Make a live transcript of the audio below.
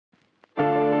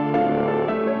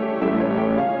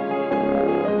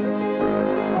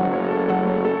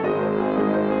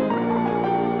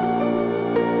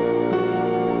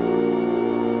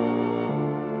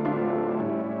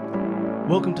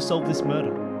Welcome to Solve This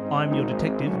Murder. I'm your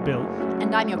detective, Bill.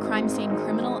 And I'm your crime scene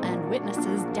criminal and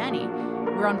witnesses, Danny.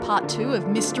 We're on part 2 of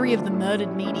Mystery of the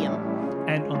Murdered Medium.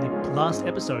 And on the last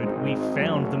episode, we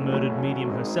found the murdered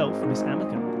medium herself, Miss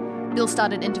Amica. Bill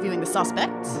started interviewing the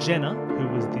suspects. Jenna, who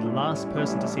was the last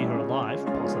person to see her alive,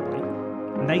 possibly.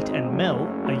 Nate and Mel,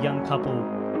 a young couple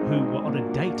who were on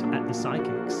a date at the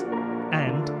Psychics.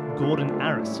 And Gordon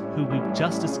Aris, who we've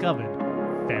just discovered,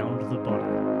 found the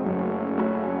body.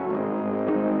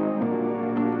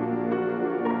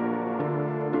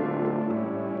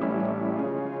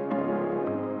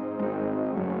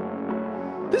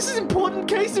 This is important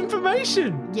case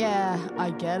information! Yeah,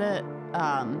 I get it.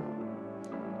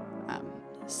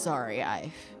 Sorry,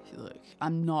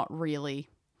 I'm not really...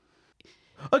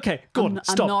 Okay, Gordon, I'm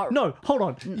stop. not- No, hold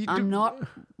on. I'm not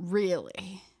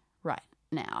really right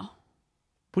now.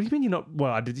 What do you mean you're not...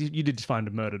 Well, you did just find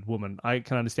a murdered woman. I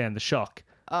can understand the shock.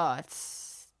 Oh,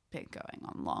 it's been going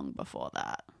on long before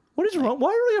that. What is wrong? Why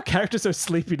are all your characters so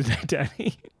sleepy today,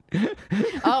 Danny?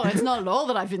 Oh, it's not at all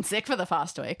that I've been sick for the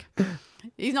past week.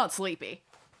 He's not sleepy.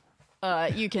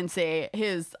 You can see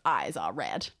his eyes are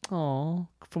red. Oh,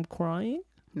 from crying?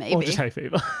 Maybe. Or just hay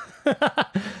fever.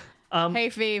 Hay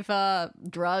fever,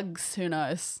 drugs, who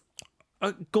knows?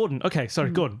 Gordon, okay,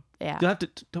 sorry, Gordon. Yeah. You have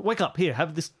to wake up. Here,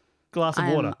 have this glass of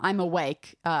water. I'm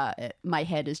awake. My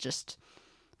head is just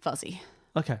fuzzy.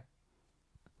 Okay.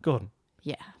 Gordon,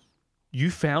 Yeah.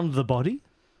 you found the body?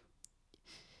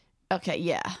 Okay,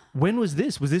 yeah. When was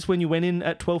this? Was this when you went in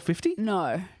at 12:50?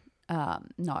 No.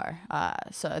 No.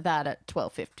 So that at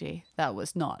 12:50, that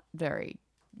was not very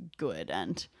good,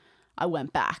 and I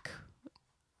went back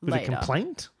With later. a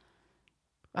complaint?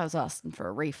 I was asking for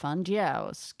a refund. Yeah, I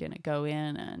was gonna go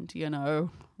in and,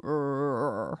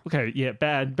 Okay, yeah,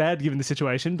 bad given the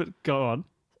situation, but go on.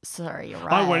 sorry, you're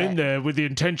right. I went in there with the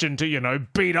intention to,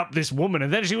 beat up this woman,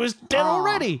 and then she was dead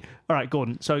already. All right,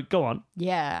 Gordon, so go on.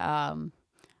 Yeah,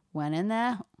 went in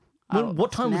there.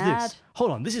 What time was mad. this?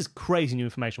 Hold on, this is crazy new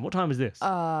information. What time was this?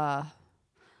 I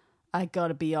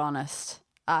gotta be honest.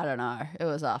 I don't know. It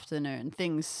was afternoon.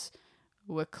 Things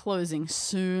were closing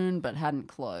soon, but hadn't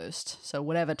closed. So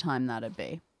whatever time that'd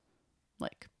be.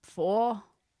 Like 4?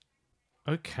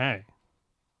 Okay.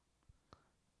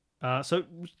 So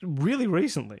really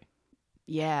recently.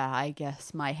 Yeah, I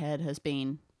guess my head has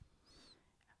been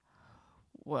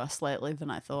worse lately than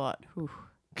I thought. Whew.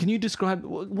 Can you describe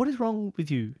what is wrong with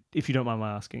you, if you don't mind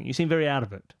my asking? You seem very out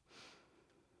of it.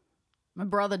 My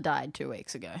brother died 2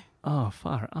 weeks ago. Oh,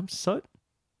 far.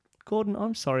 Gordon,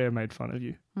 I'm sorry I made fun of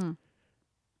you.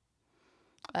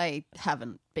 I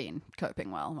haven't been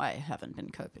coping well. I haven't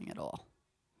been coping at all.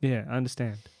 Yeah, I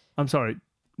understand. I'm sorry.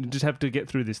 You just have to get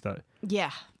through this, though.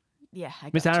 Yeah. Yeah, I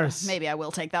Miss gotcha. Aris. Maybe I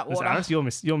will take that Miss water. Aris, you're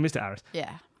Mr. Aris.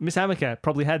 Yeah. Miss Amica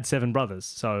probably had 7 brothers,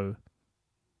 so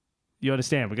you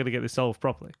understand. We've got to get this solved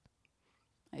properly.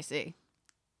 I see.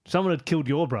 Someone had killed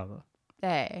your brother.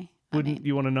 Hey. Wouldn't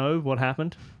you want to know what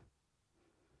happened?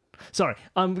 Sorry,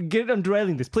 I'm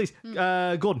derailing this. Please,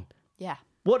 Gordon. Yeah.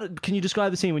 What can you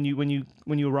describe the scene when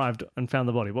you arrived and found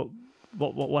the body?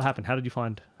 What happened? How did you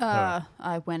find her?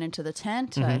 I went into the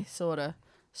tent. Mm-hmm. I sort of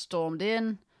stormed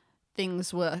in.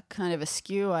 Things were kind of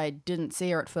askew. I didn't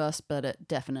see her at first, but it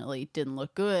definitely didn't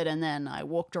look good. And then I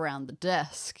walked around the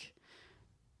desk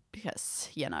because,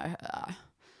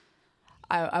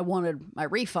 I wanted my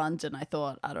refund, and I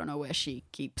thought, I don't know where she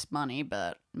keeps money,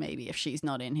 but maybe if she's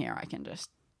not in here, I can just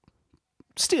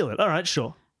Steal it. All right,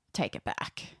 sure. take it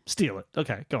back. Steal it.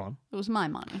 Okay, go on. It was my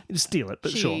money. Steal it,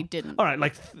 but She sure. didn't. All right,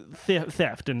 like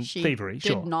theft and She thievery. did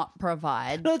Sure. not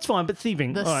provide No, that's fine, but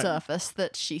thieving. the all right. surface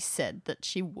that she said that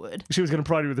she would. She was going to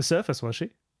provide you with the surface, was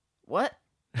she? What?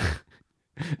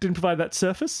 Didn't provide that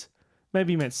surface?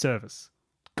 Maybe you meant service.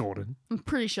 Gordon. I'm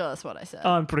pretty sure that's what I said.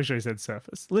 I'm pretty sure he said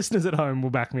surface. Listeners at home will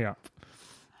back me up.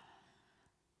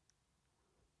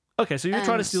 Okay, so you were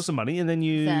trying to And steal some money, and then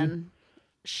you... Then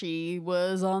she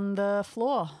was on the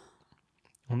floor.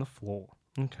 On the floor.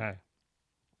 Okay.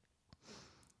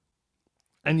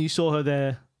 And you saw her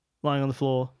there, lying on the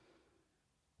floor,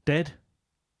 dead?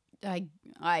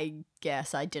 I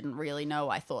guess I didn't really know.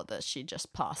 I thought that she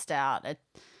just passed out.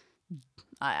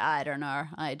 I don't know.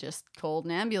 I just called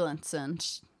an ambulance and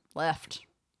left.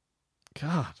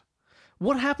 God.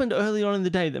 What happened early on in the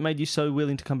day that made you so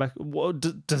willing to come back,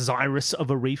 desirous of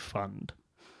a refund?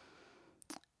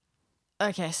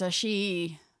 Okay, so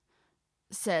she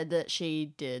said that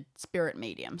she did spirit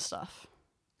medium stuff.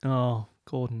 Oh,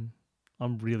 Gordon,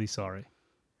 I'm really sorry.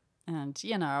 And,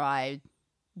 I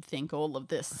think all of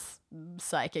this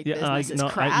psychic business is You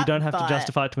crap. don't have to but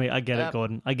justify it to me. I get it,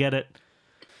 Gordon. I get it.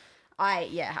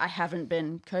 I haven't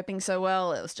been coping so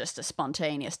well. It was just a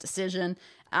spontaneous decision.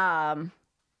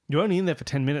 You're only in there for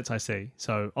 10 minutes, I see.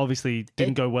 So obviously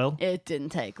didn't go well. It didn't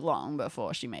take long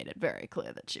before she made it very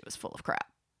clear that she was full of crap.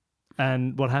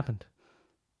 And what happened?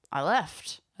 I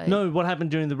left. No, what happened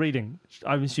during the reading?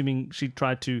 I'm assuming she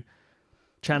tried to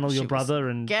channel your brother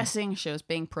and... guessing she was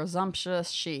being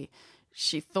presumptuous. She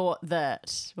thought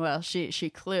that... Well, she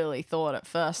clearly thought at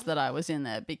first that I was in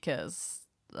there because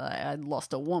I'd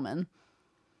lost a woman.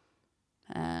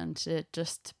 And it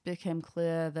just became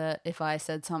clear that if I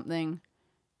said something...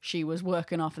 She was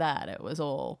working off that. It was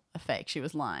all a fake. She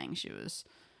was lying. She was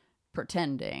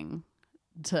pretending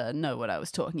to know what I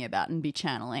was talking about and be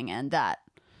channeling. And that,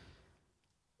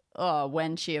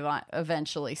 when she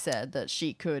eventually said that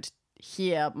she could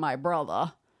hear my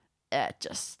brother, it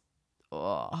just,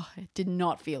 it did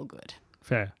not feel good.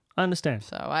 Fair. I understand.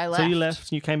 So I left. So you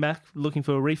left, you came back looking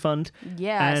for a refund.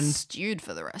 Yeah, I and stewed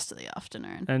for the rest of the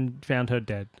afternoon. And found her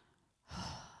dead.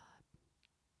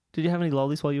 Did you have any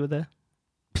lollies while you were there?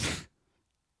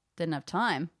 Didn't have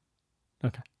time.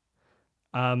 Okay.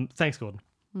 Thanks, Gordon.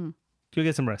 You'll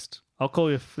get some rest. I'll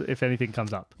call you if anything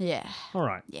comes up. Yeah. All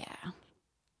right. Yeah.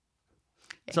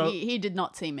 So he did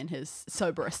not seem in his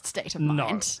soberest state of mind.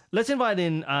 No. Let's invite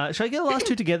in... should I get the last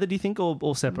two together, do you think,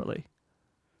 or separately?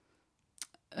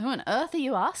 Who on earth are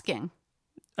you asking?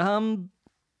 Lime,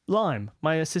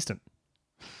 my assistant.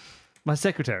 My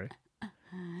secretary.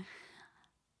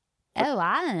 Oh,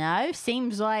 I don't know.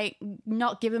 Seems like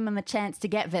not giving them a chance to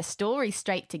get their story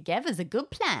straight together is a good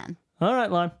plan. All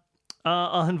right, Lime.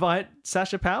 I'll invite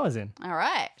Sasha Powers in. All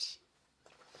right.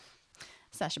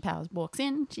 Sasha Powers walks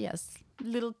in. She has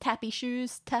little tappy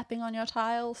shoes tapping on your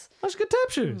tiles. Oh, she's got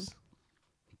tap shoes.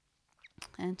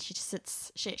 And she just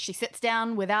sits. She sits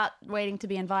down without waiting to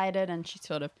be invited, and she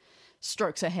sort of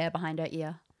strokes her hair behind her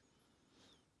ear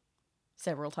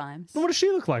several times. And what does she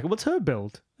look like? What's her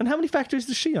build? And how many factories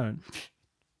does she own?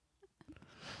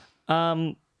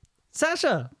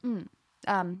 Sasha.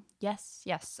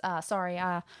 Yes. Sorry.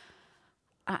 I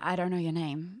don't know your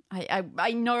name.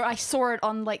 I know I saw it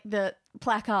on like the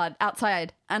placard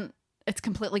outside, and it's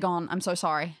completely gone. I'm so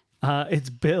sorry.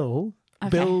 It's Bill. Okay.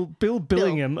 Bill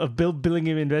Billingham of Bill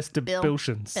Billingham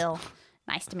Investigations. Bill.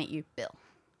 Nice to meet you, Bill.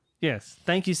 Yes.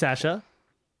 Thank you, Sasha.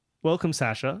 Welcome,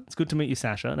 Sasha. It's good to meet you,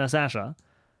 Sasha. Now, Sasha.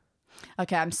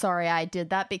 Okay, I'm sorry I did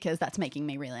that because that's making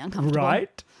me really uncomfortable.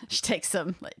 Right? She takes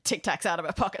some Tic Tacs out of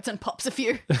her pockets and pops a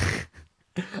few.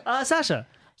 Sasha,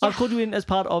 Yeah. I've called you in as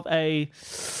part of a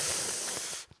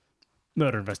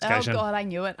murder investigation. Oh, God, I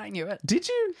knew it. Did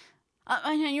you?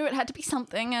 I knew it had to be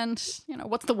something, and,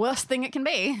 what's the worst thing it can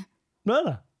be?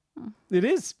 Murder. It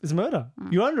is. It's murder.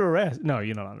 You're under arrest. No,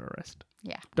 you're not under arrest.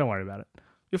 Yeah. Don't worry about it.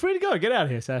 You're free to go. Get out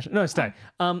of here, Sasha. No, stay.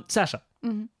 Sasha,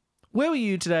 where were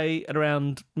you today at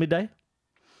around midday?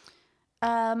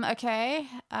 Okay.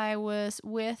 I was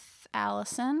with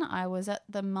Allison. I was at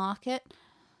the market.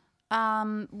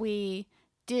 We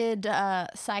did a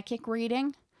psychic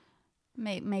reading.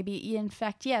 Maybe, in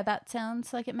fact, yeah, that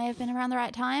sounds like it may have been around the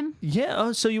right time. Yeah.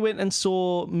 Oh, so you went and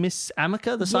saw Miss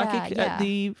Amica, the psychic, Yeah.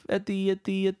 at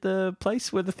the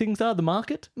place where the things are, the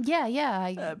market. Yeah.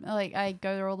 I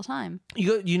go there all the time.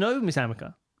 You know Miss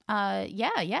Amica.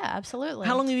 Yeah, absolutely.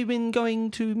 How long have you been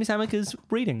going to Miss Amica's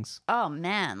readings? Oh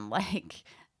man,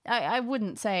 I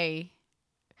wouldn't say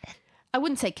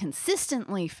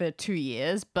consistently for 2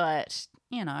 years, but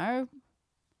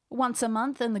once a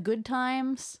month in the good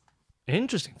times.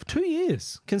 Interesting. For 2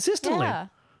 years, consistently. Yeah,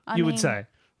 you would say.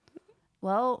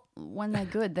 Well, when they're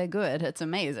good, they're good. It's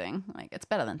amazing. It's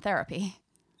better than therapy.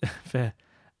 Fair.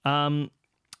 Was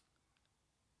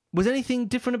anything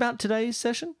different about today's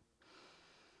session?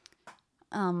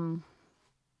 Look,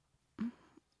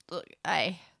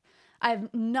 I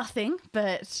have nothing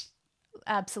but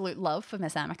absolute love for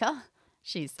Miss Amica.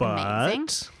 She's amazing.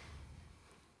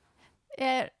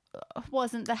 It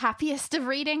wasn't the happiest of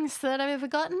readings that I've ever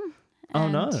gotten. Oh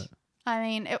no! I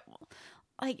mean, it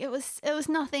was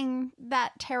nothing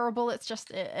that terrible. It's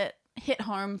just it hit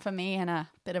home for me in a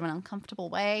bit of an uncomfortable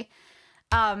way.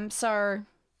 So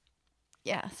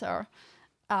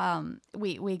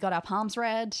we got our palms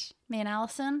read, me and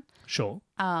Allison. Sure.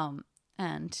 And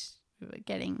we were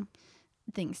getting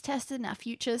things tested in our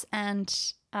futures, and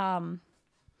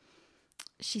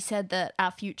she said that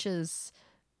our futures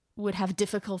would have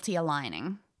difficulty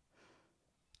aligning.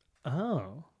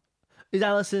 Oh. Is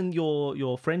Alison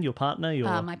your friend, your partner?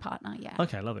 My partner, yeah.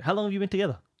 Okay, lovely. How long have you been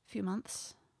together? A few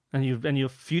months. And your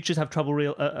futures have trouble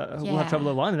will have trouble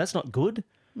aligning. That's not good.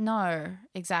 No,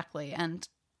 exactly. And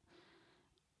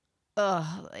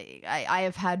I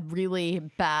have had really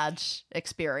bad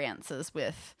experiences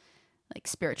with like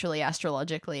spiritually,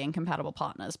 astrologically incompatible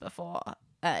partners before.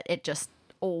 It just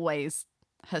always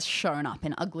has shown up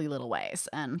in ugly little ways.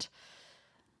 And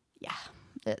yeah,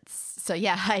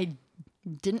 I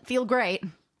didn't feel great.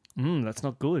 That's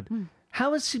not good.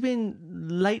 How has she been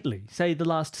lately, say the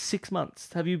last 6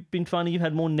 months? Have you been finding you've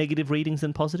had more negative readings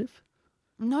than positive?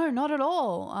 No, not at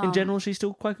all. In general, she's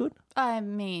still quite good? I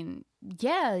mean,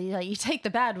 yeah, you take the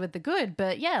bad with the good,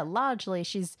 but yeah, largely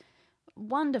she's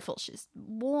wonderful. She's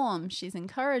warm. She's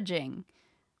encouraging.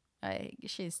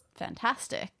 She's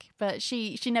fantastic. But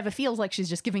she never feels like she's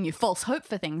just giving you false hope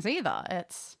for things either.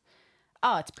 It's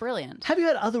brilliant. Have you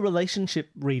had other relationship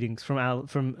readings from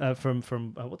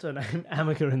what's her name,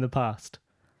 Amica, in the past?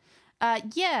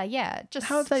 Yeah. Just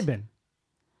how have they been?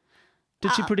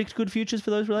 Did she predict good futures for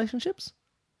those relationships?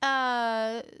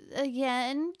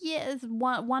 Again, yes.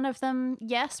 One of them,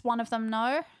 yes. One of them,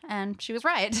 no. And she was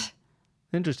right.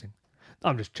 Interesting.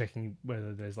 I'm just checking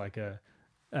whether there's like a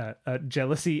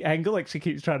jealousy angle, like she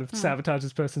keeps trying to sabotage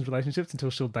this person's relationships until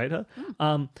she'll date her.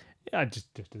 I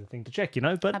just did a thing to check,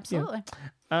 but absolutely.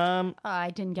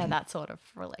 I didn't get that sort of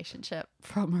relationship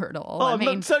from her at all.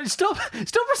 So stop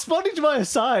responding to my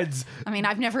asides. I mean,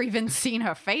 I've never even seen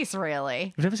her face,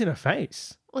 really. You've never seen her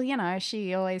face? Well,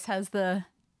 she always has the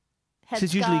head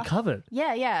She's scarf. usually covered.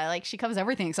 Yeah, like she covers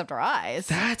everything except her eyes.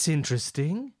 That's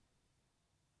interesting.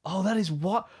 Oh, that is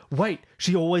what? Wait,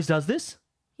 she always does this?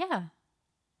 Yeah.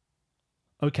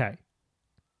 Okay.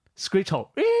 Screech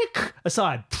hole. Eek!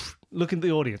 Aside. Look at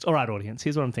the audience. All right, audience,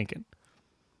 here's what I'm thinking.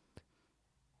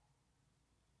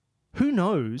 Who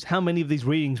knows how many of these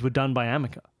readings were done by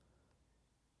Amica?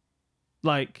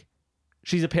 Like,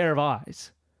 she's a pair of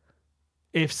eyes.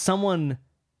 If someone...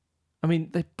 I mean,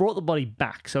 they brought the body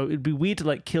back, so it'd be weird to,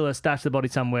 like, kill her, stash the body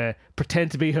somewhere,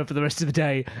 pretend to be her for the rest of the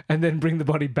day, and then bring the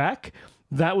body back.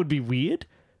 That would be weird.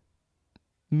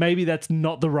 Maybe that's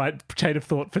not the right chain of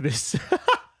thought for this.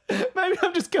 Maybe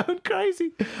I'm just going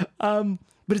crazy.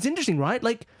 But it's interesting, right?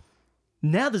 Like,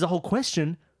 now there's a whole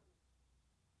question.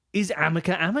 Is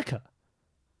Amica Amica?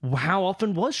 How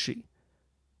often was she?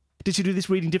 Did she do this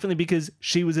reading differently because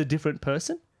she was a different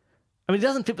person? I mean, it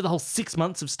doesn't fit with the whole 6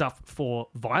 months of stuff for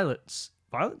violence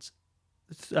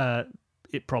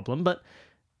problem, but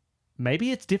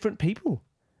maybe it's different people.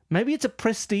 Maybe it's a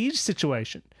prestige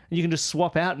situation, and you can just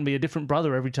swap out and be a different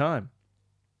brother every time.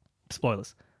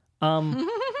 Spoilers.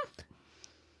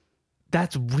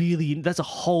 That's a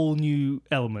whole new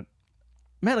element.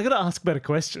 Man, I got to ask better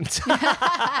questions.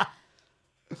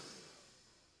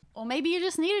 Or maybe you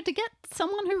just needed to get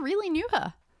someone who really knew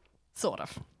her. Sort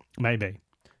of. Maybe.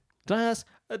 Did I ask?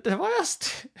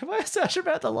 Have I asked Sasha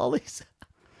about the lollies?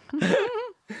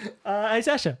 Hey,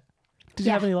 Sasha, did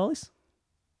you have any lollies?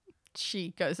 She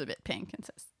goes a bit pink and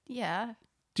says, "Yeah."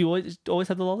 Do you always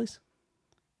have the lollies?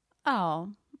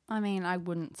 Oh, I mean, I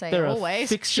wouldn't say They're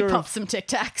always. She pops some Tic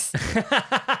Tacs.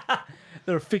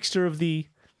 They're a fixture of the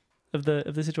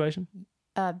situation.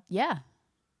 Yeah.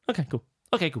 Okay, cool.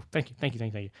 Thank you.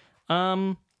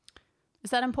 Is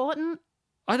that important?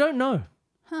 I don't know.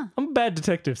 Huh. I'm a bad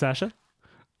detective, Sasha.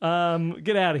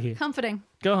 Get out of here. Comforting.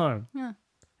 Go home. Yeah.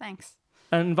 Thanks.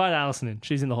 And invite Alison in.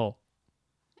 She's in the hall.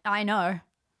 I know.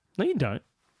 No, you don't.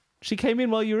 She came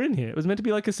in while you were in here. It was meant to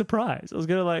be like a surprise. I was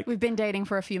going to like... We've been dating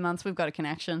for a few months. We've got a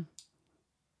connection.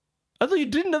 I thought you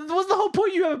didn't. What's the whole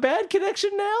point? You have a bad connection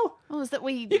now? Well, is that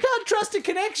we... You can't trust a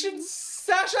connection,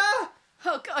 Sasha!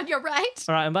 Oh, God, you're right.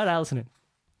 All right, invite Alison in.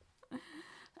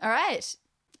 All right.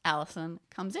 Alison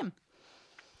comes in.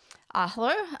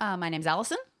 Hello, my name's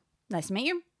Alison. Nice to meet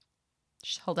you.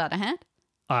 Just hold out a hand.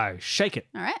 I shake it.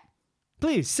 All right.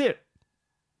 Please, sit.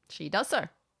 She does so.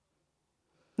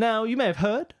 Now, you may have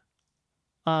heard,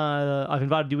 I've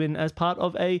invited you in as part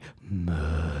of a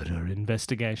murder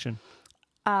investigation.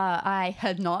 I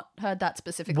had not heard that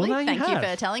specifically. Well, Thank you have.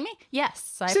 for telling me.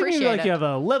 Yes, I Seems appreciate like it. you have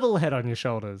a level head on your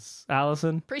shoulders,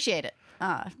 Alison. Appreciate it.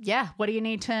 Yeah, what do you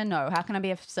need to know? How can I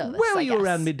be of service? Where were I you guess?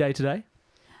 around midday today?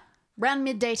 Around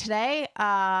midday today,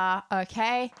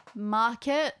 okay.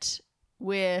 Market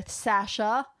with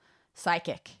Sasha,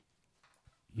 psychic.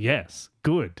 Yes,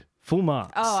 good. Full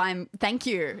marks. Oh, thank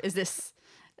you. Is this,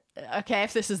 okay,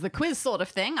 if this is the quiz sort of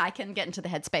thing, I can get into the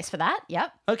headspace for that.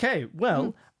 Yep. Okay,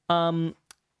 well,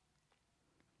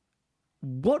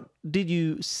 what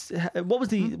was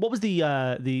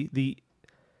the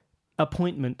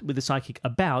appointment with the psychic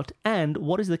about, and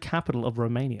what is the capital of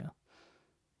Romania?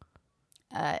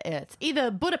 It's either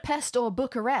Budapest or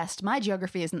Bucharest. My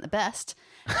geography isn't the best.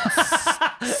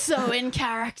 So in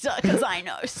character, because I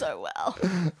know so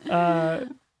well.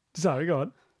 Sorry, go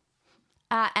on.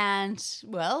 And,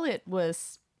 well, it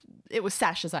was it was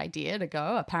Sasha's idea to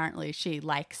go. Apparently, she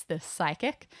likes this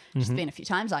psychic. She's been a few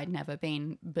times. I'd never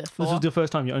been before. This was the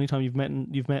first time, the only time you've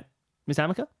met Miss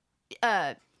Amica?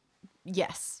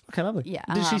 Yes. Okay, lovely. Yeah,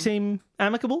 Did she seem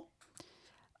amicable?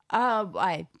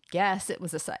 I guess it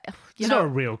was It's not a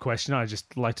real question. I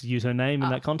just like to use her name in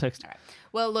that context. All right.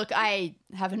 Well, look, I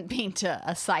haven't been to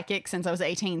a psychic since I was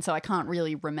 18, so I can't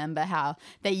really remember how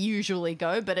they usually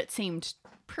go, but it seemed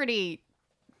pretty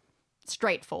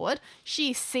straightforward.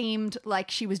 She seemed like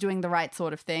she was doing the right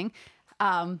sort of thing.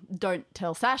 Don't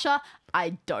tell Sasha.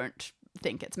 I don't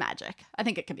think it's magic. I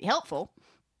think it can be helpful,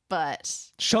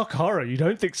 but... Shock horror. You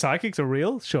don't think psychics are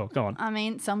real? Sure, go on. I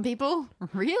mean, some people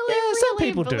really, some really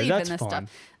people do. believe That's in this fine. stuff.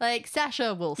 Like,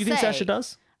 Sasha will say... You think Sasha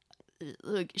does?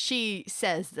 Look, she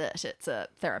says that it's a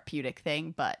therapeutic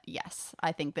thing, but yes,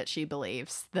 I think that she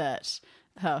believes that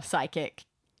her psychic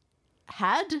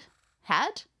had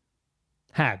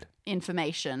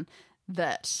information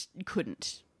that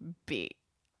couldn't be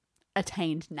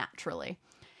attained naturally.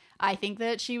 I think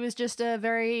that she was just a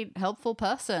very helpful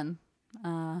person.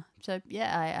 So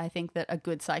yeah, I think that a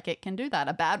good psychic can do that.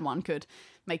 A bad one could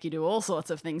make you do all sorts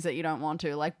of things that you don't want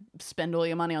to, like spend all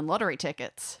your money on lottery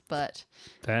tickets. But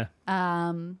Fair.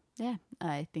 yeah,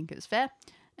 I think it was fair.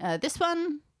 This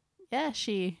one, yeah,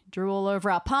 she drew all over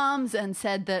our palms and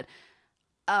said that,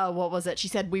 what was it? She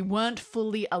said we weren't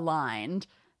fully aligned,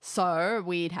 so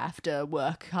we'd have to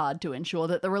work hard to ensure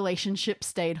that the relationship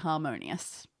stayed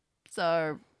harmonious.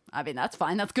 So, I mean, that's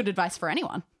fine. That's good advice for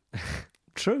anyone.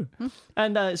 True.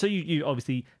 And so you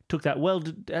obviously took that well.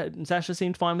 Did Sasha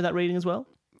seemed fine with that reading as well?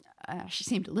 She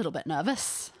seemed a little bit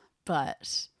nervous,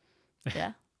 but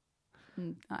yeah.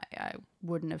 I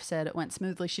wouldn't have said it went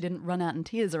smoothly. She didn't run out in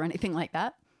tears or anything like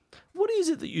that. What is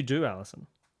it that you do, Alison?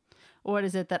 What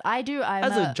is it that I do? I'm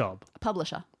As a job?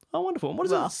 publisher. Oh, wonderful. And what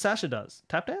is it that Sasha does?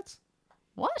 Tap dance?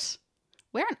 What?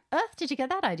 Where on earth did you get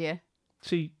that idea?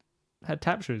 She had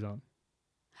tap shoes on.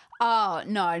 Oh,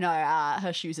 no.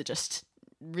 Her shoes are just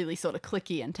really sort of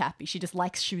clicky and tappy. She just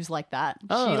likes shoes like that.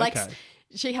 Oh, she likes. okay.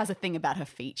 She has a thing about her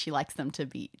feet. She likes them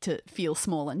to feel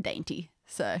small and dainty.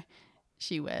 So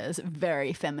she wears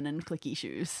very feminine, clicky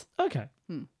shoes. Okay.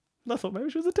 I thought maybe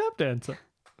she was a tap dancer.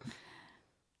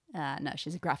 No,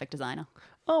 she's a graphic designer.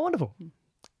 Oh, wonderful.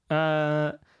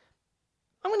 I'm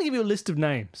going to give you a list of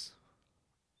names.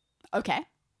 Okay.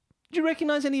 Do you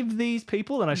recognise any of these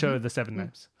people? And I show her the 7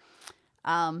 names.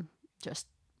 Just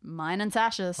mine and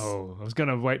Sasha's. Oh, I was going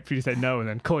to wait for you to say no and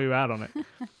then call you out on it.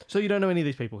 So you don't know any of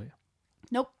these people here?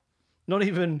 Nope. Not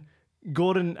even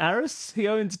Gordon Aris? He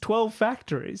owns 12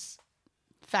 factories.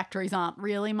 Factories aren't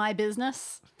really my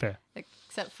business. Fair.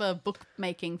 Except for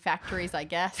bookmaking factories, I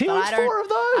guess. He but owns I don't, 4 of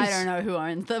those. I don't know who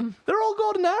owns them. They're all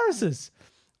Gordon Aris's.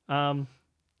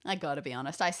 I gotta be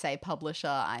honest. I say publisher.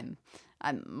 I'm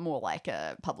more like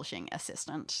a publishing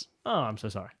assistant. Oh, I'm so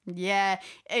sorry. Yeah.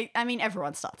 I mean,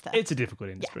 everyone starts there. It's a difficult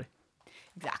industry.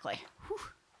 Exactly. Whew.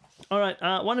 All right.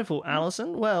 Wonderful,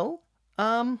 Alison. Well,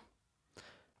 go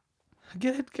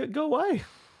away.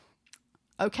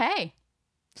 Okay.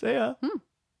 See ya.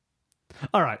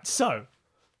 All right. So,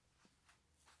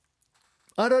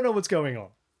 I don't know what's going on.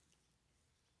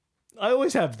 I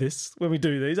always have this when we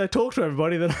do these. I talk to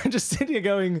everybody, then I just sit here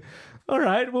going, all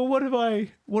right, well, what have I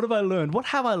learned? What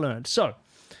have I learned? So,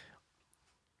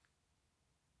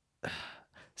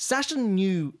 Sasha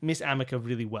knew Miss Amica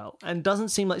really well and doesn't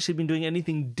seem like she'd been doing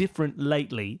anything different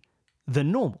lately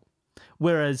than normal.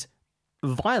 Whereas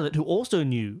Violet, who also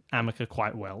knew Amica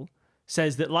quite well,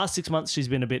 says that last 6 months she's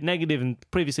been a bit negative and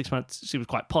previous 6 months she was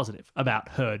quite positive about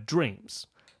her dreams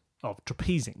of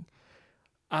trapezing.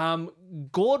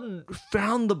 Gordon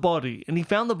found the body, and he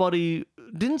found the body,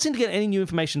 didn't seem to get any new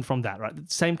information from that, right? At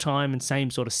the same time and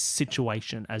same sort of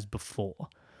situation as before,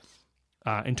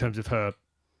 in terms of her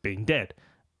being dead.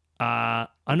 I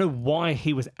know why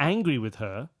he was angry with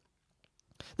her.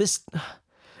 It's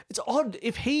odd.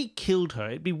 If he killed her,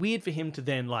 it'd be weird for him to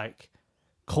then, like,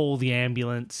 call the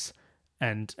ambulance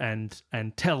and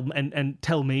tell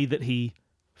me that he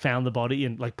found the body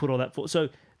and, like, put all that forward. So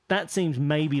that seems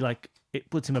maybe like it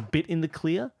puts him a bit in the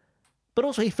clear, but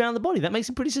also he found the body. That makes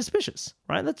him pretty suspicious,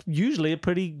 right? That's usually a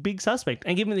pretty big suspect.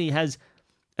 And given that he has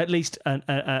at least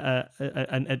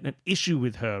an issue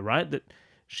with her, right, that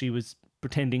she was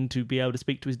pretending to be able to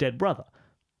speak to his dead brother,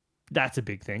 that's a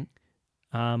big thing.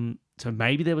 So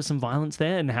maybe there was some violence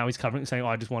there, and how he's covering it, saying, "Oh,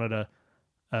 I just wanted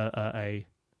a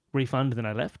refund, and then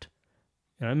I left."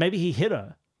 You know, maybe he hit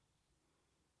her,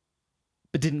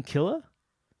 but didn't kill her.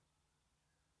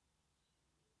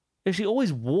 If she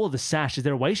always wore the sash, is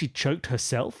there a way she choked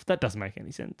herself? That doesn't make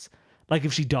any sense. Like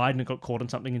if she died and it got caught on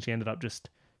something and she ended up just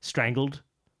strangled,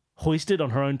 hoisted on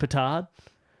her own petard.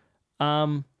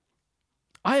 I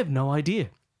have no idea.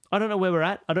 I don't know where we're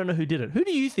at. I don't know who did it. Who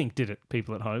do you think did it,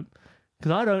 people at home?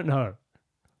 Because I don't know.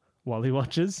 Wally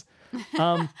watchers.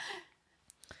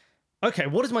 Okay,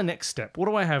 what is my next step? What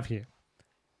do I have here?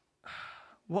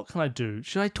 What can I do?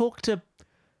 Should I talk to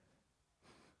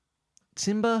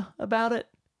Simba about it?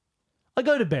 I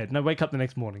go to bed and I wake up the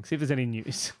next morning, see if there's any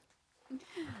news.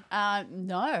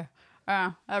 No.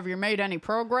 Have you made any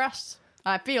progress?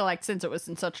 I feel like since it was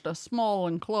in such a small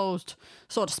enclosed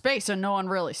sort of space and no one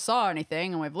really saw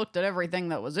anything and we've looked at everything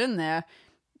that was in there,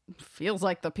 feels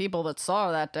like the people that saw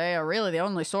her that day are really the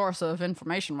only source of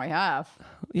information we have.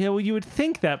 Yeah, well, you would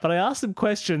think that, but I asked them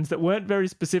questions that weren't very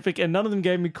specific and none of them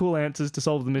gave me cool answers to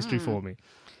solve the mystery for me.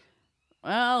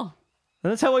 Well,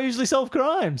 And that's how I usually solve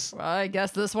crimes. I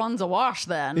guess this one's a wash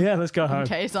then. Yeah, let's go home.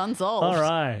 Case unsolved. All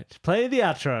right, play the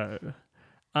outro.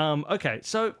 Okay,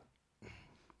 so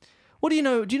what do you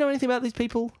know? Do you know anything about these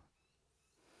people,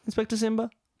 Inspector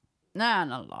Simba? Nah,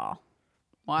 not at all.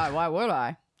 Why would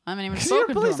I? I haven't even 'Cause you're a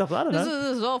spoken to police him. officer, I don't know.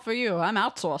 This is all for you. I'm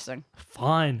outsourcing.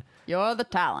 Fine. You're the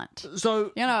talent.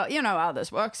 So, You know how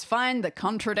this works. Find the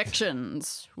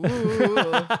contradictions.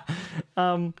 Ooh.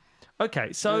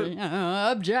 okay, so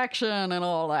Objection and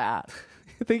all that.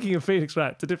 thinking of Phoenix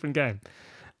Wright, it's a different game.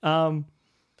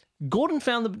 Gordon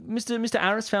found Mr.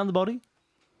 Aris found the body.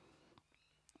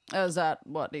 Is that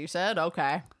what you said?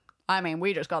 Okay. I mean,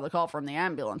 we just got the call from the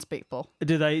ambulance people.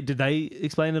 Did they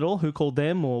explain at all who called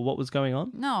them or what was going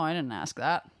on? No, I didn't ask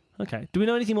that. Okay. Do we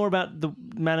know anything more about the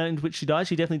manner in which she died?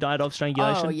 She definitely died of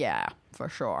strangulation. Oh, yeah, for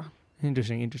sure.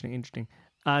 Interesting.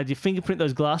 Did you fingerprint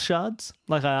those glass shards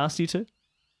like I asked you to?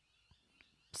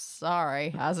 Sorry,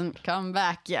 hasn't come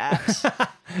back yet.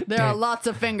 There are lots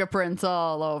of fingerprints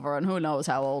all over, and who knows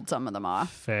how old some of them are.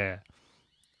 Fair.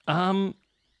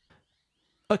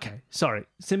 Okay, sorry.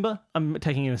 Simba, I'm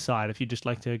taking an aside. If you'd just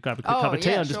like to grab a quick cup of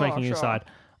tea, yeah, I'm just sure, making an sure. aside.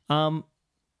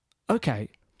 Okay.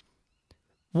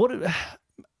 What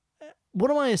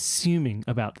am I assuming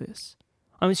about this?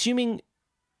 I'm assuming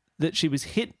that she was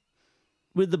hit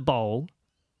with the bowl,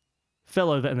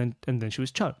 fell over, and then she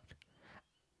was choked.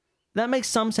 That makes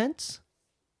some sense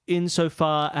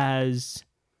insofar as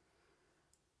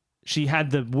she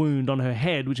had the wound on her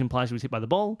head, which implies she was hit by the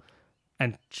bowl,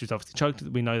 and she was obviously choked.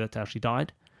 We know that's how she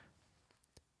died.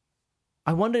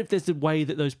 I wonder if there's a way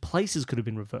that those places could have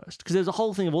been reversed. Because there's a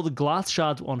whole thing of all the glass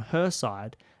shards were on her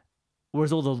side,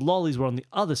 whereas all the lollies were on the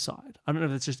other side. I don't know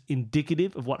if that's just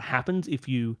indicative of what happens if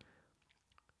you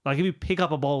pick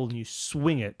up a bowl and you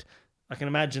swing it. I can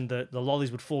imagine that the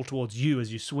lollies would fall towards you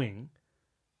as you swing,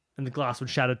 and the glass would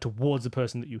shatter towards the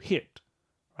person that you hit.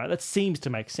 Right? That seems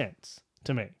to make sense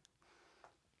to me.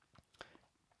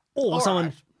 Or All someone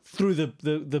right. threw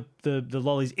the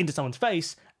lollies into someone's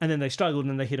face, and then they struggled,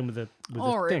 and then they hit him with the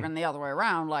Or thing. even the other way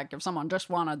around, like if someone just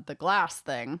wanted the glass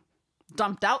thing,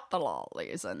 dumped out the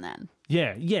lollies and then...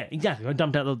 Yeah, exactly. I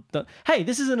dumped out the... Hey,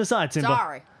 this is an aside, Simba.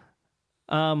 Sorry.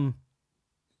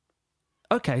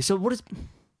 Okay, so what is...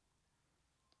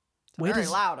 Very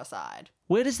loud aside.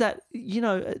 Where does that...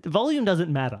 volume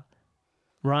doesn't matter,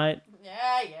 right? Yeah,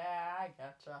 I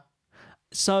gotcha.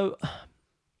 So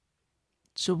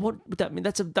what would that mean?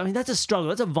 That's a struggle.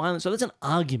 That's a violent struggle. That's an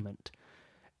argument.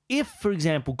 If, for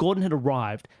example, Gordon had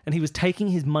arrived and he was taking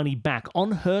his money back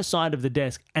on her side of the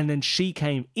desk and then she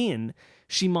came in,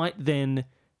 they might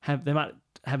have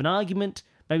an argument.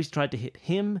 Maybe she tried to hit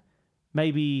him.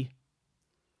 Maybe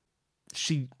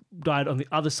she died on the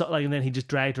other side, and then he just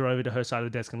dragged her over to her side of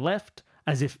the desk and left,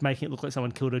 as if making it look like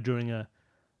someone killed her during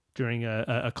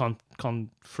a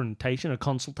confrontation, a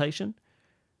consultation.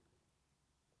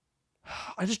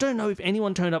 I just don't know if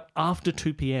anyone turned up after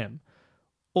 2 p.m.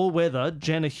 or whether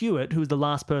Jenna Hewitt, who was the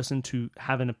last person to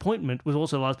have an appointment, was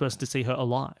also the last person to see her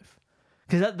alive.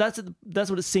 Because that's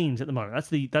what it seems at the moment.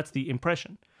 That's the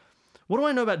impression. What do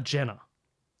I know about Jenna?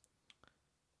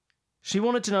 She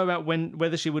wanted to know about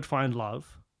whether she would find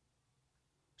love.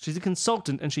 She's a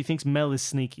consultant and she thinks Mel is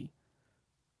sneaky.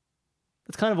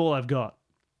 That's kind of all I've got.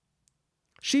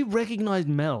 She recognized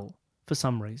Mel for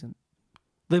some reason.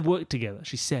 They've worked together,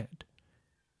 she said.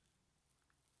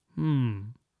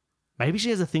 Maybe she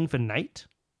has a thing for Nate?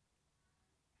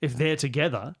 If they're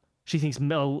together, she thinks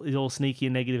Mel is all sneaky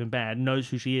and negative and bad, knows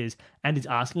who she is, and is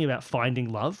asking about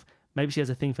finding love. Maybe she has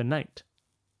a thing for Nate.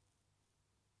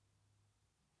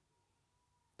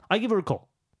 I give her a call.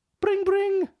 Bring,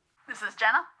 bring. This is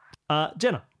Jenna?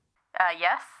 Jenna.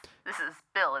 Yes. This is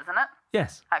Bill, isn't it?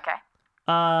 Yes. Okay.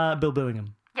 Bill Billingham.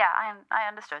 Yeah, I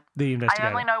understood. The investigator.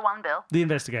 I only know one Bill. The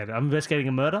investigator. I'm investigating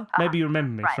a murder. Maybe you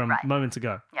remember me from right. moments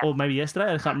ago. Yeah. Or maybe yesterday.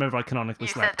 I can't remember if I canonically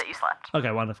You slept. said that you slept.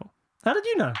 Okay, wonderful. How did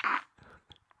you know?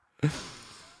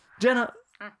 Jenna,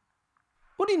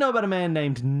 What do you know about a man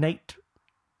named Nate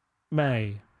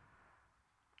May?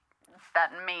 That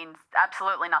means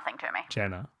absolutely nothing to me.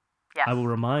 Jenna, Yes. I will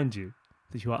remind you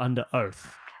that you are under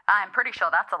oath. I'm pretty sure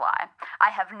that's a lie.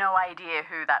 I have no idea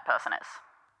who that person is.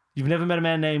 You've never met a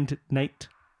man named Nate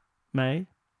May?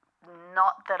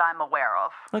 Not that I'm aware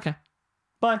of. Okay.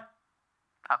 Bye.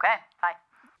 Okay, bye.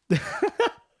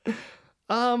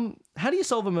 How do you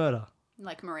solve a murder?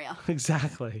 Like Maria.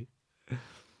 Exactly.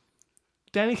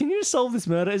 Danny, can you just solve this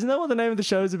murder? Isn't that what the name of the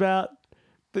show's about?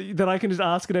 That I can just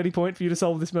ask at any point for you to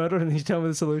solve this murder and then you tell me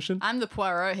the solution? I'm the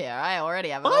Poirot here. I already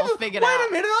have it all figured out. Wait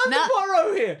a minute, I'm the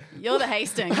Poirot here. You're the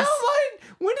Hastings. How am I?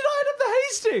 When did I end up the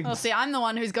Hastings? Well, see, I'm the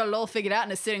one who's got it all figured out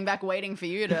and is sitting back waiting for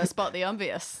you to spot the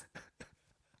obvious.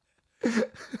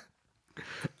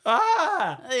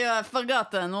 Ah! You have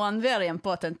forgotten one very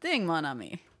important thing, mon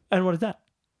ami. And what is that?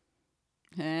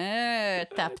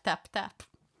 Tap, tap, tap.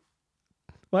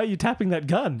 Why are you tapping that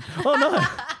gun?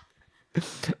 Oh,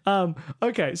 no.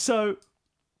 Okay, so...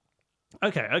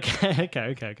 Okay. Can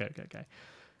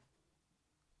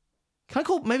I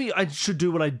call... Maybe I should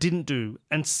do what I didn't do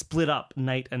and split up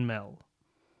Nate and Mel.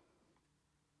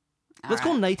 Let's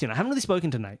call Nate in. I haven't really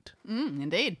spoken to Nate.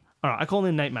 Indeed. All right, I call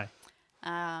in Nate May.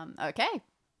 Okay.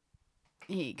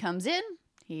 He comes in.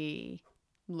 He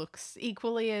looks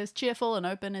equally as cheerful and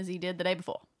open as he did the day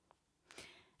before.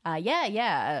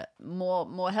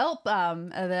 More help. Are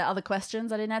there other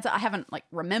questions I didn't answer? I haven't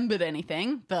remembered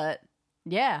anything, but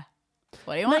yeah.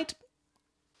 What do you want? Nate,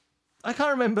 I can't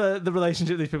remember the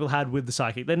relationship these people had with the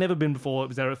psychic. They'd never been before. It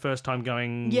was their first time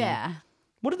going. Yeah.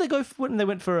 What did they go for when they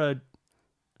went for a...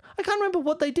 I can't remember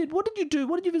what they did. What did you do?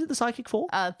 What did you visit the psychic for?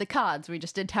 The cards. We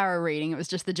just did tarot reading. It was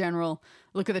just the general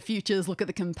look at the futures, look at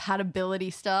the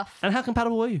compatibility stuff. And how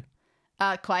compatible were you?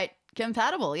 Quite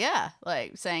compatible, yeah.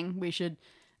 Like saying we should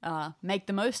make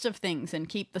the most of things and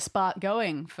keep the spark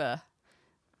going for,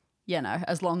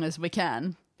 as long as we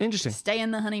can. Interesting. Stay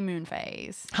in the honeymoon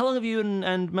phase. How long have you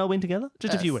and Mel been together?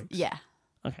 Just a few weeks? Yeah.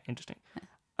 Okay, interesting.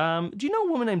 Do you know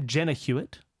a woman named Jenna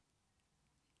Hewitt?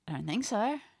 I don't think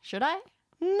so. Should I?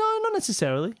 No, not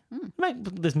necessarily. Make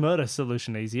this murder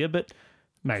solution easier, but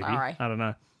maybe. Sorry. I don't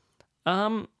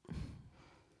know.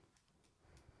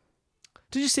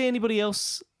 Did you see anybody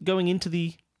else going into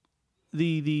the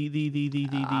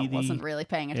I wasn't really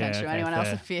paying attention to okay, anyone fair.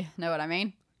 else, if you know what I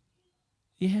mean.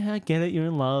 Yeah, I get it. You're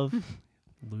in love.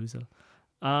 Loser.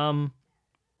 Do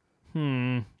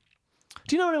you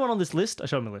know anyone on this list? I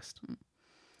showed him the list.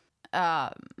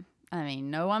 I mean,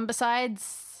 no one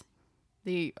besides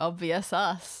the obvious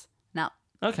us. No,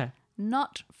 Okay.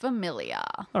 not familiar.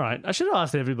 All right. I should have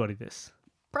asked everybody this.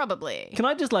 Probably. Can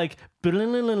I just and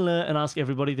ask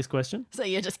everybody this question? So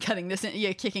you're just cutting this in,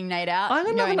 you're kicking Nate out? I'm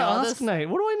going not going to all ask this? Nate.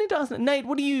 What do I need to ask Nate?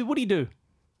 What do you do?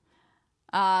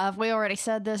 Have we already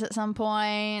said this at some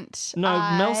point? No,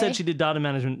 Mel said she did data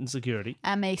management and security.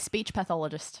 I'm a speech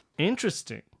pathologist.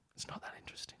 Interesting. It's not that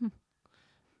interesting.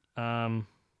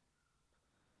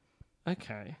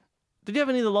 Okay. Did you have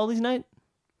any of the lollies, Nate?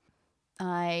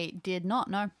 I did not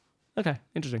know. Okay,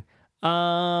 interesting.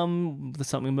 That's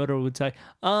something a murderer would say.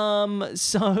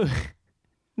 So,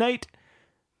 Nate,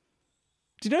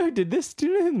 do you know who did this? Do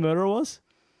you know who the murderer was?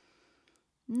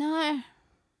 No.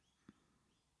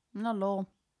 Not at all.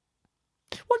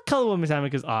 What colour were Miss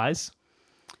Amica's eyes?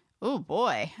 Oh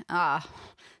boy.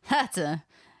 That's a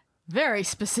very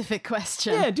specific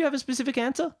question. Yeah, do you have a specific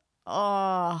answer?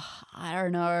 Oh, I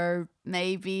don't know.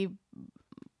 Maybe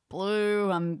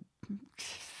blue. I'm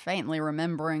faintly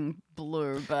remembering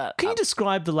blue, but Can you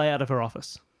describe the layout of her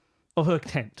office? Of her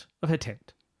tent?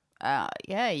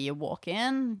 yeah, you walk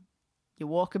in, you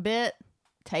walk a bit,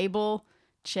 table,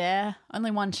 chair, only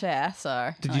one chair,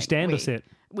 so Did you stand or sit?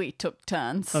 We took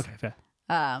turns. Okay, fair.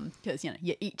 Because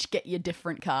you each get your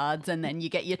different cards and then you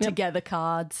get your together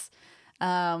cards.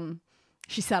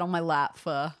 She sat on my lap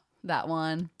for that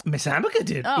one. Miss Amica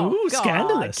did. Oh, Ooh, God,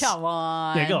 scandalous. come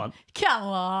on. Yeah, go on. Come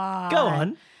on. Go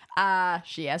on.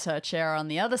 She has her chair on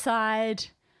the other side.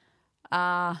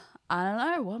 I don't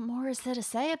know. What more is there to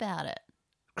say about it?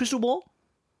 Crystal ball?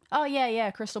 Oh, yeah,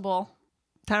 crystal ball.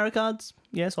 Tarot cards?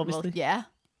 Yes, obviously. Well, yeah.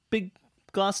 Big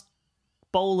glass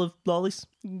bowl of lollies?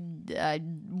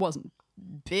 Wasn't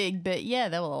big, but yeah,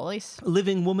 there were lollies. A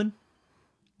living woman?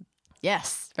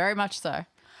 Yes, very much so.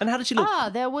 And how did she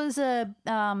look? There was a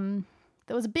bin.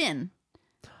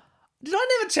 Did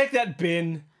I never check that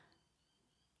bin?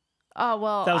 Oh,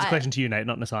 well. That was a question to you, Nate,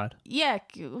 not an aside. Yeah,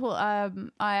 well,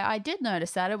 I did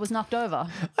notice that. It was knocked over.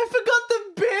 I forgot the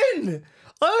bin!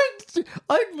 Why did it...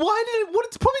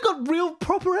 It's probably got real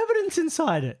proper evidence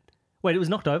inside it. Wait, it was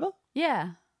knocked over?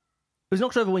 Yeah. was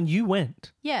knocked over when you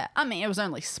went. Yeah, I mean, it was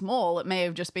only small. It may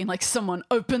have just been like someone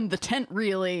opened the tent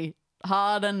really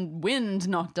hard and wind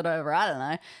knocked it over. I don't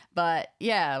know. But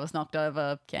yeah, it was knocked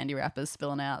over, candy wrappers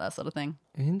spilling out, that sort of thing.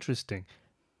 Interesting.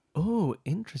 Oh,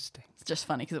 interesting. It's just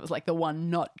funny because it was like the one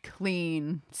not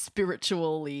clean,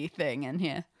 spiritual-y thing in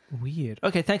here. Weird.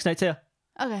 Okay, thanks, Nate. See ya.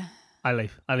 Okay. I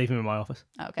leave. I leave him in my office.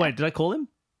 Okay. Wait, did I call him?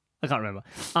 I can't remember.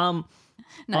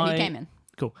 No, he came in.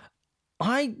 Cool.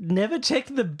 I never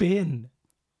checked the bin.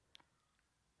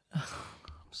 I'm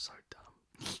so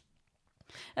dumb.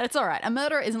 It's all right. A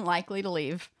murderer isn't likely to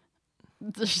leave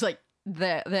just like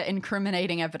their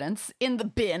incriminating evidence in the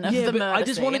bin of the murder I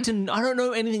just scene. wanted to... I don't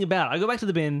know anything about it. I go back to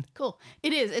the bin. Cool.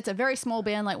 It is. It's a very small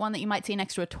bin, like one that you might see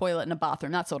next to a toilet in a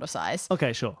bathroom, that sort of size.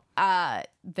 Okay, sure.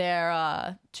 There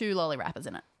are 2 lolly wrappers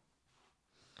in it.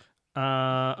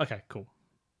 Okay, cool.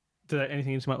 Did there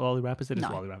anything into my lolly wrappers? They're just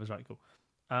No. lolly wrappers, right? Cool.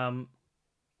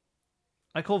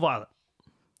 I call Violet.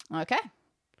 Okay.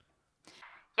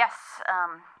 Yes,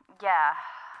 yeah.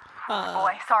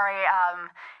 Boy, sorry,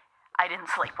 I didn't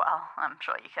sleep well. I'm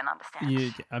sure you can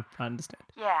understand. I understand.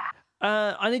 Yeah.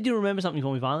 I need you to remember something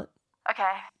for me, Violet.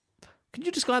 Okay. Could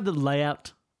you describe the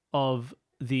layout of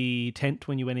the tent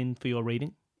when you went in for your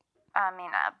reading? I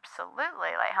mean,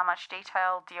 absolutely. Like, how much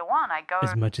detail do you want? I go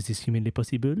As much as is humanly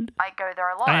possible. I go there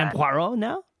a lot. I am Poirot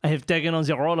now. I have taken on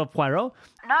the role of Poirot.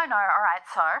 No, all right.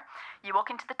 So, you walk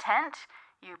into the tent,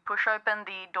 you push open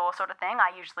the door sort of thing.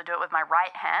 I usually do it with my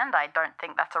right hand. I don't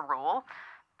think that's a rule.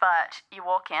 But you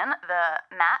walk in, the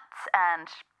mats and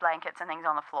blankets and things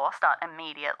on the floor start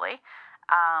immediately.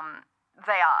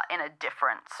 They are in a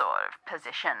different sort of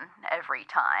position every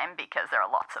time because there are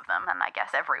lots of them. And I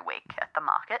guess every week at the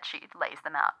market, she lays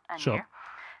them out anew. Sure.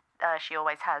 She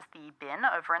always has the bin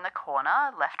over in the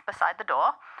corner, left beside the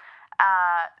door.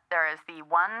 There is the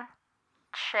one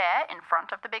chair in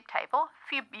front of the big table.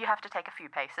 You have to take a few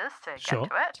paces to Sure.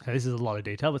 get to it. Okay, this is a lot of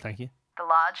detail, but thank you. The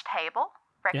large table,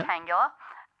 rectangular,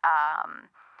 and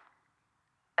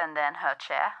then her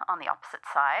chair on the opposite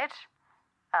side.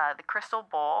 The crystal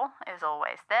ball is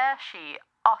always there. She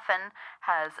often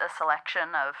has a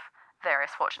selection of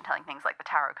various fortune-telling things like the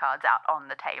tarot cards out on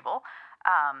the table.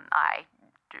 I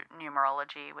do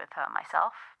numerology with her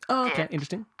myself. Oh, okay,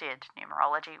 interesting. Did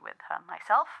numerology with her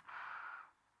myself.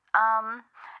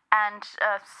 And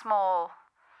a small,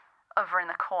 over in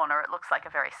the corner, it looks like a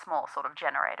very small sort of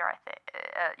generator, I think.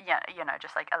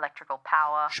 Just like electrical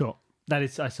power. Sure. That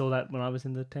is, I saw that when I was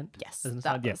in the tent. Yes, As an that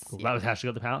aside. Yeah, was- cool. yeah. That was how she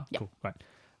got the power. Yep. Cool, right.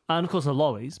 And of course the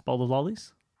lollies, bowl of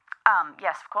lollies.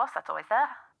 Yes, of course, that's always there.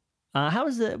 How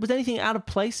was was anything out of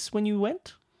place when you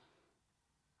went?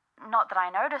 Not that I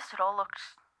noticed. It all looked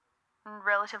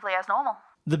relatively as normal.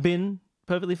 The bin,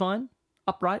 perfectly fine?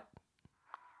 Upright?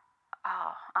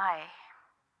 Oh, I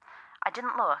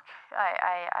didn't look.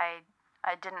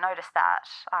 I didn't notice that.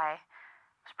 I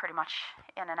was pretty much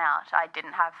in and out. I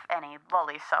didn't have any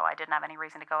lollies, so I didn't have any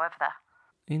reason to go over there.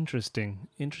 Interesting.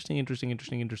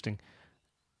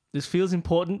 This feels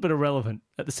important but irrelevant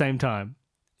at the same time.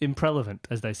 Imprelevant,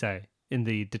 as they say in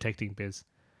the detecting biz.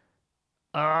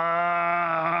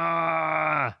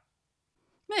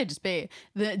 May just be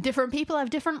the different people have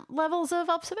different levels of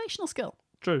observational skill.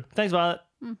 True. Thanks, Violet.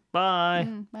 Bye.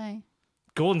 Bye.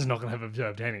 Gordon's not going to have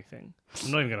observed anything.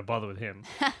 I'm not even going to bother with him.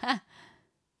 I'm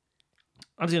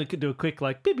just going to do a quick,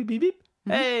 like, beep, beep, beep, beep.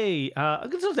 Hey, I'm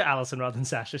going to talk to Alison rather than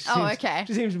Sasha. Okay.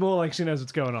 She seems more like she knows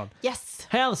what's going on. Yes.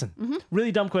 Hey, Alison.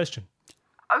 Really dumb question.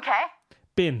 Okay.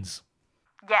 Bins.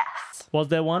 Yes. Was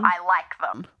there one? I like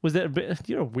them. Was there a bit?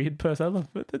 You're a weird person. I love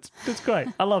it. That's great.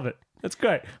 I love it. That's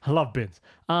great. I love bins.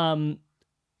 In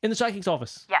the psychic's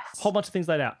office. Yes. Whole bunch of things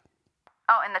laid out.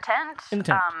 Oh, in the tent? In the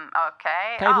tent.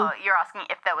 Okay. Table. Oh, you're asking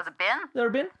if there was a bin? There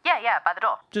a bin? Yeah, by the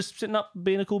door. Just sitting up,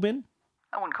 being a cool bin?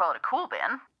 I wouldn't call it a cool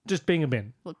bin. Just being a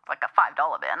bin. Like a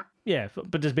 $5 bin. Yeah,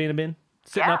 but just being a bin.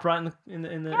 Sitting Yeah. upright in the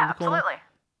Yeah, corner. absolutely.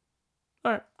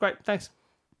 All right, great. Thanks.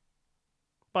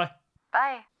 Bye.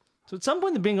 Bye. So at some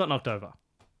point the bin got knocked over.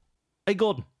 Hey,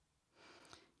 Gordon.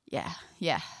 Yeah.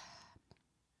 Did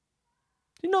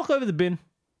you knock over the bin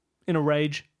in a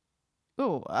rage?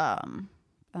 Ooh, I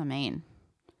mean,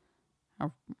 a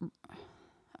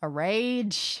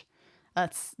rage.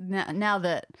 That's now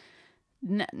that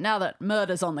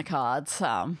murder's on the cards.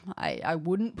 I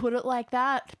wouldn't put it like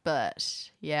that,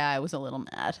 but yeah, I was a little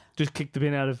mad. Just kicked the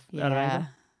bin out of anger?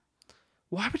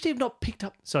 Why would she have not picked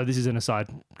up... So this is an aside,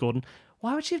 Gordon.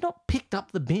 Why would she have not picked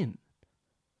up the bin?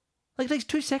 Like, it takes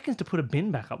 2 seconds to put a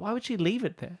bin back up. Why would she leave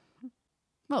it there?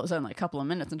 Well, it was only a couple of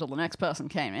minutes until the next person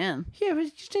came in. Yeah, but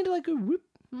you just need to, like, go whoop.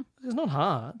 It's not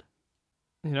hard.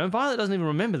 You know, Violet doesn't even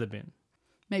remember the bin.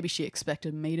 Maybe she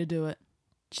expected me to do it.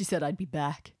 She said I'd be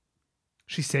back.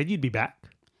 She said you'd be back.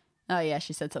 Oh, yeah,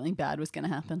 she said something bad was going to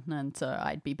happen, and so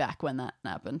I'd be back when that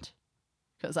happened.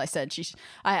 Because I said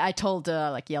I told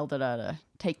her, like, yelled at her to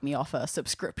take me off her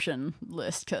subscription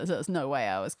list because there was no way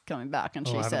I was coming back. And I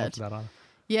she haven't said, looked at that either.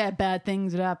 yeah, bad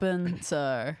things would happen,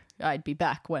 so I'd be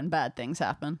back when bad things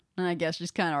happen. And I guess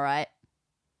she's kind of right.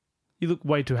 You look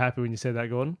way too happy when you said that,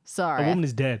 Gordon. Sorry. A woman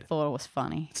is dead. Thought it was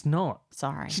funny. It's not.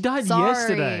 Sorry. She died Sorry.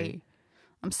 yesterday.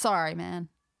 I'm sorry, man.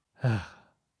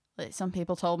 Like, some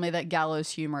people told me that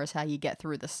gallows humor is how you get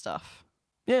through this stuff.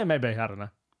 Yeah, maybe. I don't know.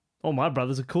 All my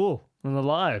brothers are cool and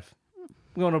alive.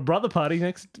 We're going to a brother party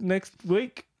next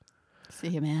week. See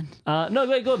you, man. No,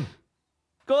 wait, Gordon.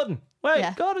 Gordon. Wait,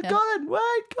 Yeah, Gordon. yeah. Gordon.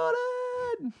 Wait,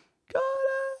 Gordon.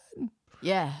 Gordon.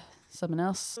 Yeah, someone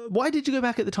else. Why did you go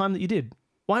back at the time that you did?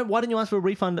 Why didn't you ask for a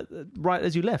refund right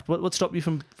as you left? What stopped you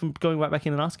from going right back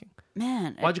in and asking?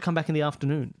 Man, Why'd you come back in the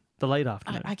afternoon? The late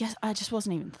afternoon? I guess I just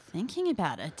wasn't even thinking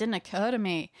about it. It didn't occur to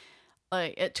me.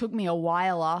 Like, it took me a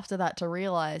while after that to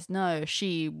realize, no,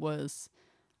 she was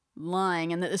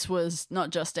lying, and that this was not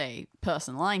just a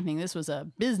person lying thing. This was a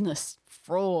business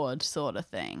fraud sort of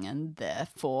thing, and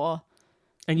therefore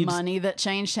and you money that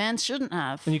changed hands shouldn't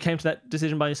have. and you came to that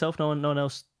decision by yourself? No one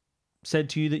else said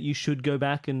to you that you should go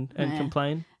back and Nah.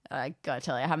 complain? I gotta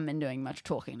tell you, I haven't been doing much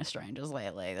talking to strangers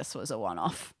lately. This was a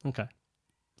one-off. Okay.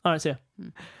 All right, see ya.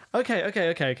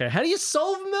 Okay. How do you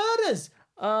solve murders?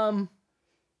 All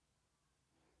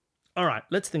right,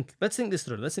 let's think this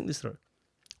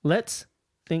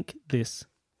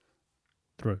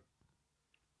through.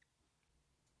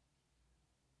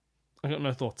 I got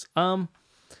no thoughts.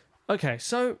 Okay,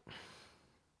 so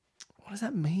what does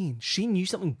that mean? She knew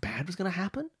something bad was going to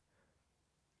happen?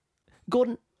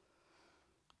 Gordon,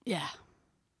 Yeah.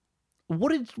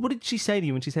 what did she say to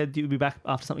you when she said you would be back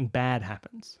after something bad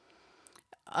happens?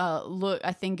 Look,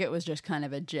 I think it was just kind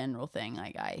of a general thing.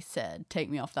 Like I said, take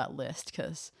me off that list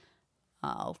because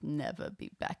I'll never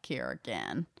be back here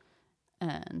again.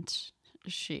 And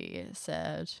she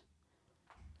said,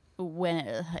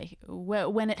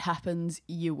 when it happens,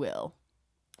 you will.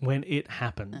 When it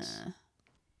happens.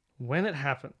 When it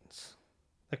happens.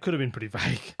 That could have been pretty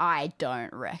vague. I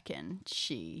don't reckon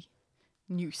she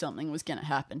knew something was going to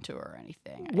happen to her or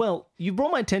anything. Well, you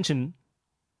brought my attention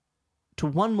to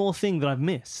one more thing that I've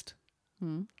missed.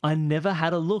 I never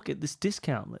had a look at this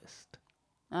discount list.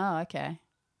 Oh, okay.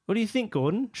 What do you think,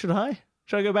 Gordon? Should I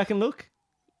go back and look?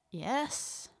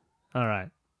 Yes. All right.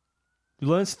 You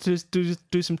learn to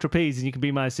do some trapeze and you can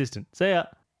be my assistant. See ya.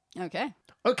 Okay.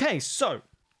 Okay, so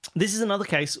this is another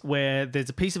case where there's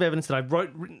a piece of evidence that I've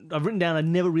written down. I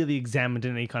never really examined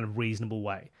in any kind of reasonable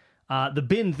way. The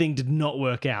bin thing did not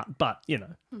work out, but you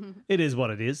know, it is what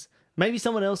it is. Maybe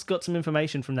someone else got some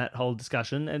information from that whole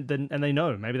discussion, and they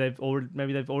know. Maybe they've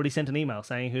already sent an email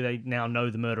saying who they now know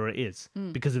the murderer is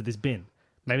because of this bin.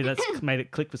 Maybe that's made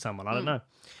it click for someone. I don't know.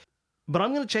 But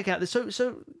I'm going to check out this.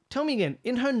 So tell me again.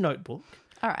 In her notebook,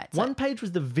 All right. So, one page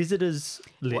was the visitors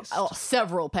list.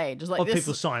 several pages. Like Of this,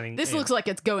 people signing This in. looks like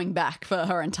it's going back for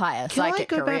her entire Can I psychic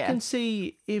go career. back and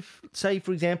see if, say,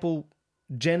 for example,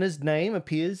 Jenna's name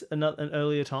appears an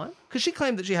earlier time? Because she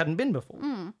claimed that she hadn't been before.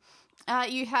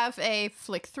 You have a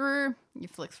flick through. You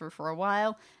flick through for a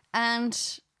while, and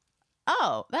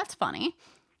oh, that's funny.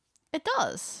 It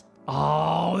does.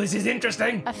 Oh, this is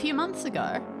interesting. A few months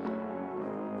ago,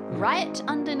 right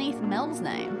underneath Mel's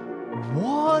name.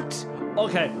 What?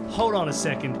 Okay, hold on a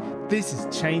second. This is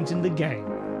changing the game.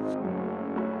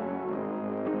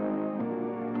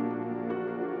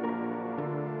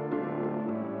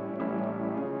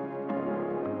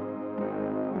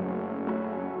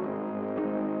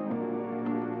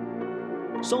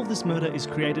 Solve This Murder is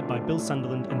created by Bill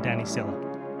Sunderland and Danny Seller.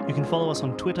 You can follow us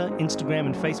on Twitter, Instagram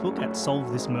and Facebook at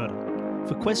Solve This Murder.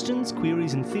 For questions,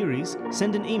 queries and theories,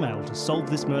 send an email to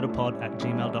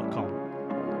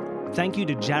solvethismurderpod@gmail.com. Thank you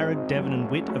to Jared, Devon and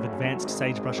Whit of Advanced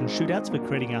Sagebrush and Shootouts for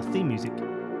creating our theme music.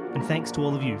 And thanks to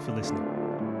all of you for listening.